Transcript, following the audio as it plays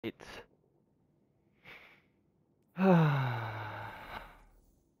It's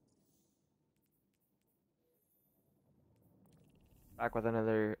back with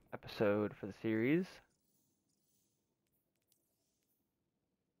another episode for the series.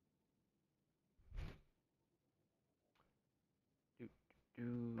 Do,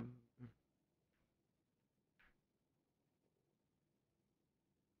 do.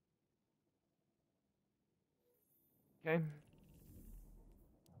 Okay.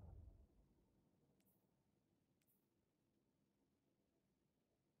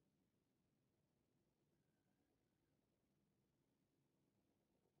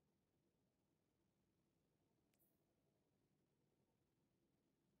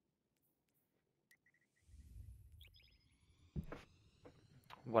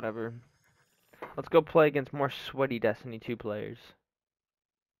 Whatever. Let's go play against more sweaty Destiny 2 players.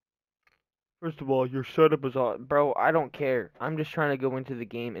 First of all, your setup is all. Bro, I don't care. I'm just trying to go into the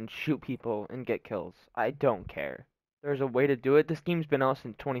game and shoot people and get kills. I don't care. There's a way to do it. This game's been out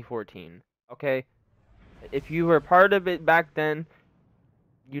since 2014. Okay? If you were part of it back then,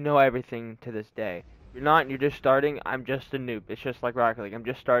 you know everything to this day. If you're not and you're just starting, I'm just a noob. It's just like Rocket League. I'm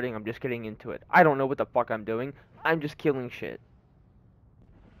just starting, I'm just getting into it. I don't know what the fuck I'm doing. I'm just killing shit.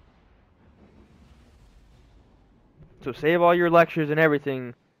 So save all your lectures and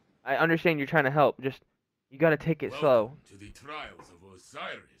everything. I understand you're trying to help. Just, you gotta take it slow. Welcome to the trials of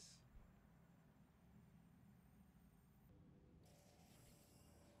Osiris.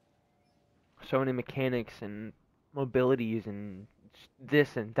 So many mechanics and mobilities and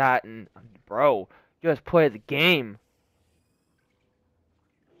this and that and bro, just play the game.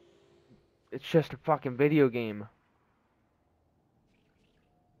 It's just a fucking video game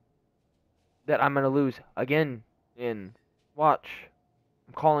that I'm gonna lose again in. Watch.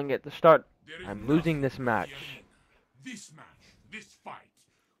 I'm calling it the start. There is I'm losing nothing this like match. the arena. This match, this fight.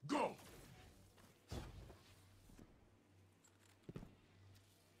 Go!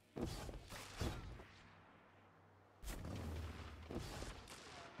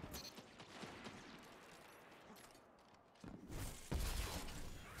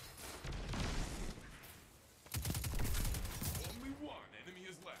 Only one enemy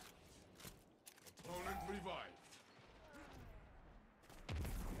is left. Opponent revived.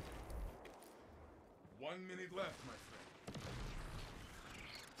 1 minute left, my friend.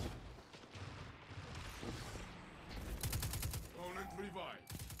 Opponent revived.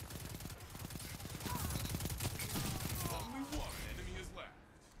 Only one enemy is left.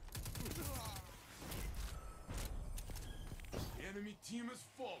 The enemy team has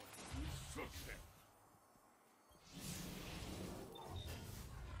fallen. You shook them.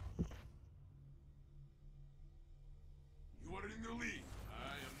 You are in the lead.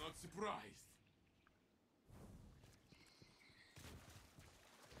 I am not surprised.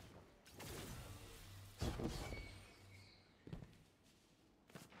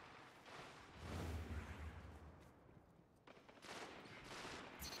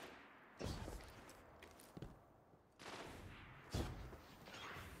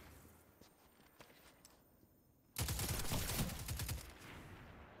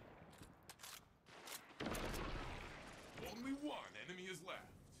 Only one enemy is left.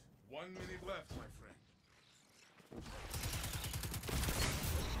 1 minute left, my friend.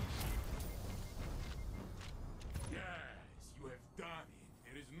 Yes, you have done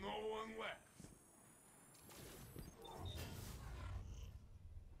it. There is no one left.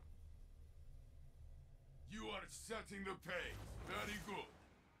 You are setting the pace. Very good.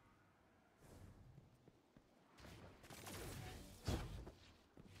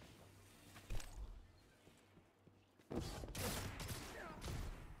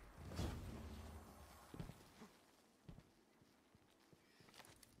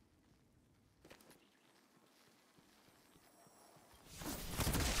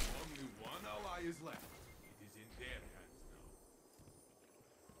 Only one ally is left. It is in their hands now.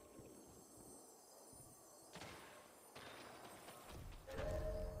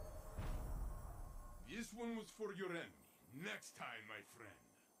 This one was for your enemy. Next time, my friend.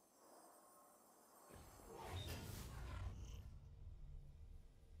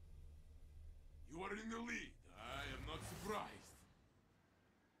 You are in the lead. I am not surprised.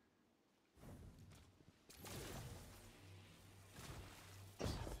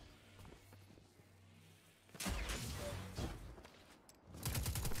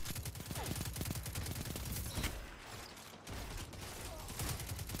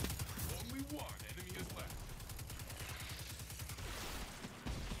 Only one enemy is left.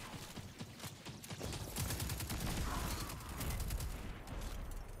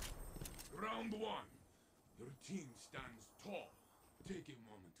 Round one.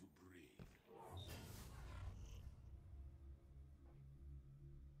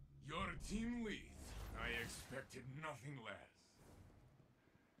 Your team leads. I expected nothing less.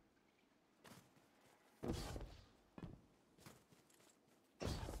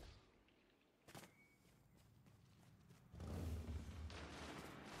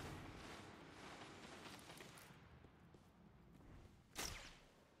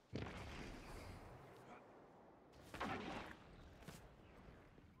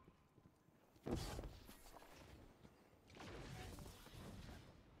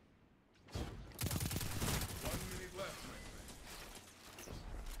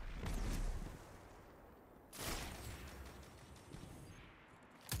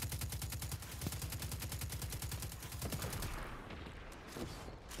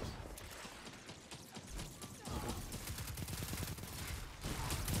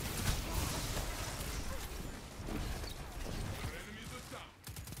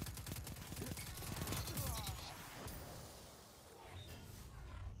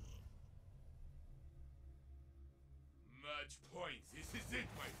 Match point. This is it,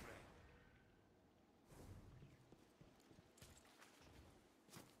 my friend.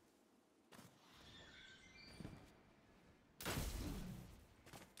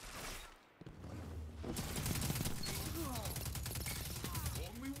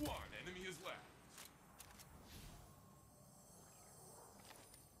 Only one enemy is left.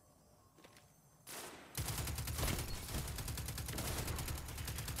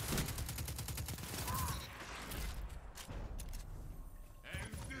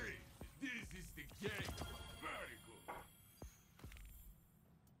 This is the game. Very good.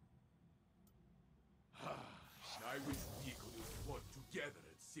 I wish we could have fought together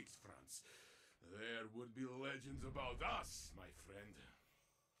at Six France. There would be legends about us, my friend.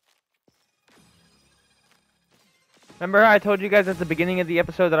 Remember how I told you guys at the beginning of the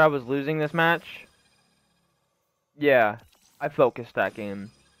episode that I was losing this match? Yeah, I focused that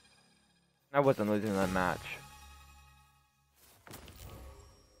game. I wasn't losing that match.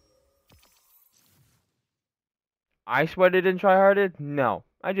 I sweated and tryharded? No,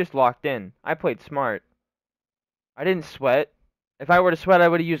 I just locked in. I played smart. I didn't sweat. If I were to sweat, I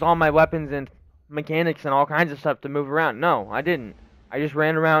would have used all my weapons and mechanics and all kinds of stuff to move around. No, I didn't. I just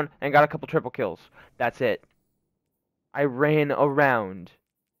ran around and got a couple triple kills. That's it. I ran around.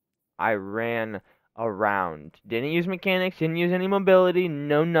 I ran around. Didn't use mechanics, didn't use any mobility,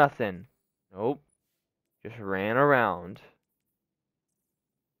 no nothing. Nope. Just ran around.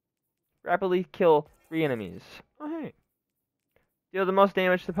 Rapidly kill 3 enemies. Oh, hey. Deal the most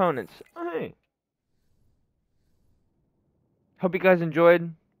damage to opponents. Oh, hey. Hope you guys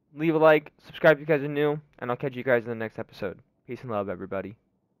enjoyed. Leave a like, subscribe if you guys are new, and I'll catch you guys in the next episode. Peace and love, everybody.